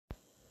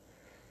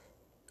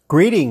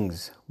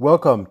Greetings.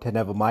 Welcome to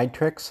Neville Mind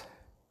Tricks.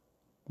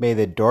 May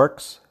the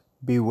dorks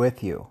be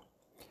with you.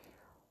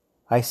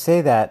 I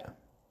say that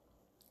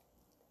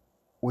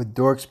with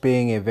dorks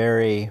being a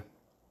very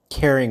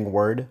caring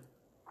word.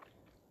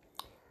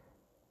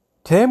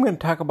 Today I'm going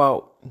to talk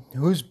about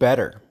who's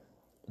better,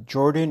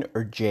 Jordan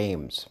or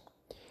James.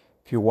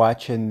 If you're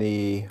watching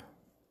the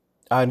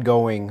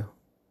ongoing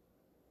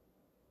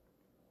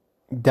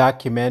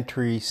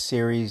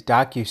docu-series,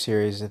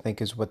 I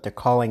think is what they're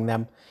calling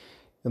them,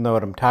 you'll know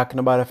what I'm talking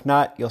about. If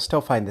not, you'll still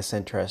find this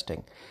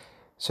interesting.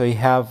 So you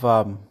have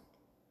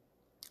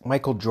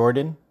Michael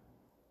Jordan,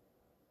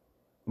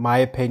 my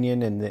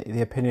opinion and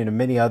the opinion of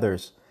many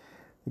others,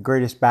 the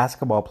greatest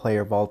basketball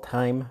player of all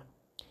time.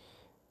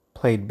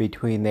 Played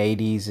between the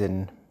 80s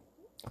and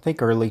I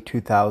think early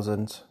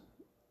 2000s.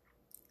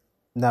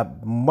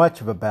 Not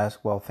much of a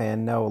basketball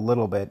fan, no, a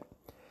little bit.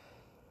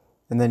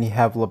 And then you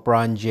have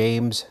LeBron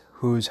James,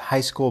 whose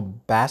high school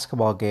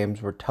basketball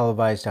games were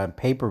televised on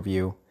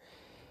pay-per-view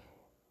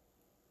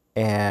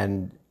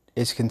and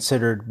is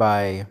considered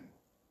by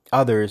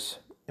others,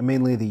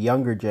 mainly the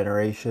younger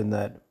generation,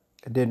 that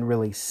didn't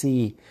really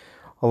see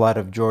a lot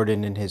of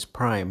Jordan in his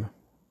prime.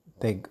 I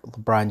think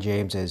LeBron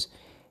James is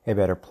a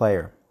better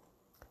player.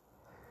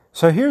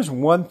 So here's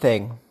one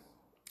thing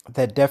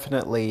that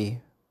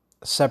definitely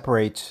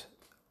separates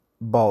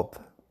both,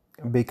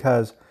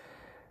 because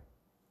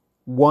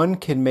one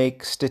can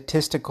make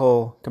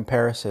statistical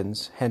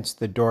comparisons, hence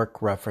the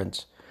dork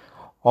reference,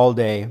 all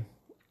day,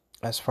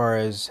 as far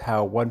as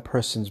how one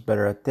person's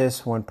better at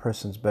this, one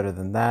person's better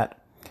than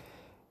that,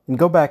 and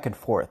go back and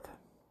forth.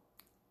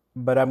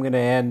 But I'm going to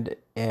end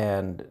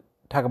and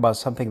talk about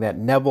something that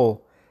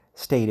Neville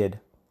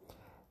stated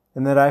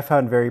and that I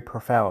found very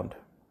profound.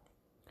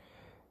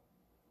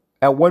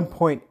 At one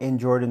point in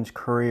Jordan's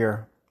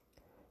career,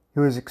 he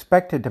was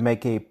expected to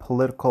make a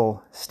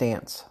political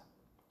stance.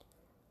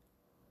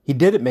 He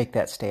didn't make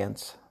that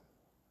stance,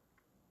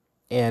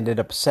 and it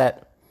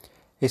upset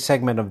a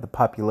segment of the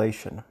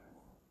population.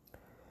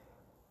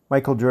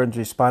 Michael Jordan's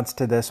response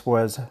to this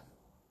was,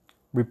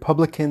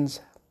 "Republicans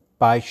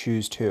buy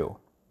shoes too."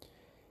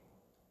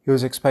 He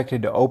was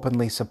expected to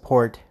openly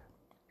support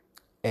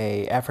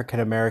an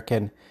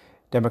African-American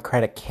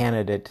Democratic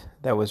candidate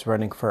that was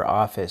running for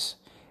office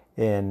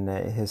in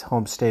his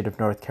home state of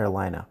North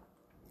Carolina.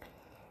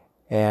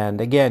 And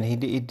again, he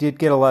did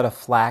get a lot of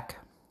flack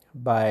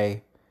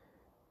by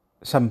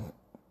some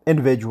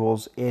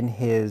individuals in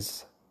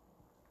his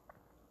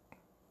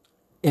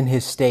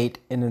state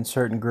and in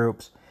certain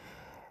groups.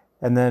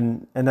 And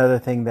then another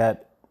thing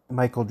that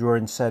Michael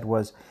Jordan said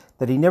was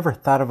that he never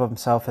thought of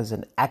himself as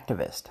an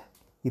activist.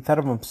 He thought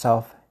of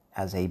himself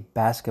as a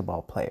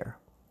basketball player.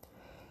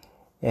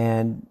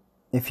 And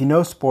if you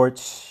know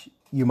sports,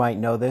 you might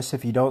know this.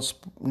 If you don't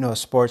know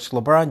sports,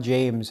 LeBron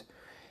James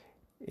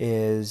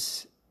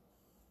is,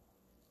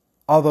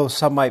 although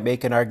some might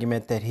make an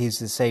argument that he's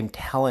the same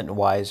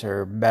talent-wise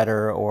or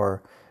better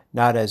or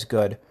not as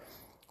good,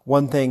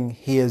 one thing,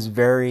 he is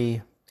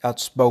very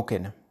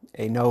outspoken,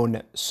 a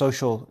known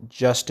social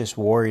justice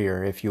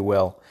warrior, if you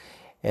will,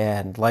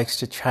 and likes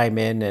to chime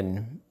in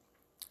and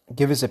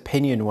give his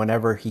opinion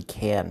whenever he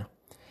can.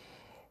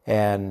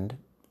 And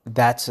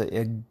that's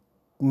a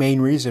main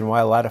reason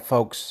why a lot of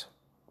folks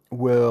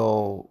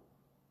will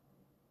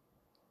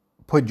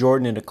put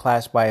Jordan into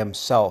class by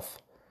himself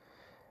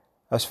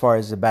as far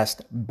as the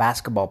best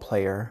basketball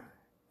player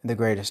and the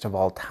greatest of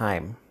all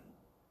time.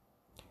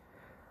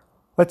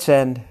 Let's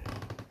end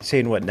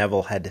seeing what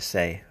Neville had to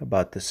say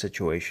about this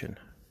situation.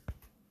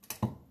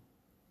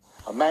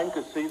 A man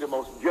could see the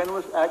most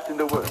generous act in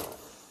the world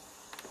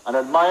and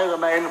admire the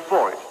man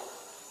for it.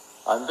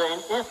 And then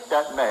if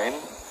that man,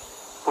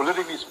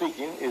 politically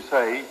speaking, is,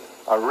 say,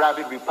 a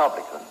rabid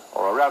Republican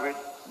or a rabid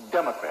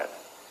Democrat,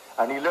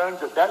 and he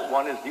learns that that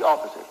one is the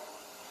opposite,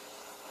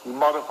 he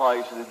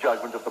modifies the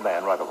judgment of the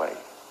man right away.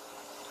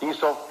 He's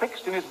so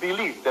fixed in his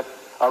belief that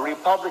a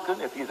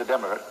Republican, if he's a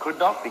Democrat, could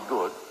not be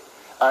good,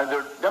 and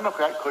the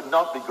Democrat could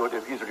not be good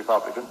if he's a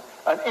Republican,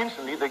 and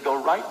instantly they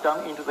go right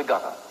down into the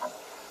gutter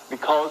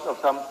because of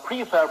some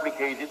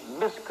prefabricated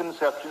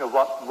misconception of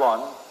what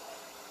one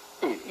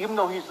is, even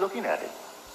though he's looking at it.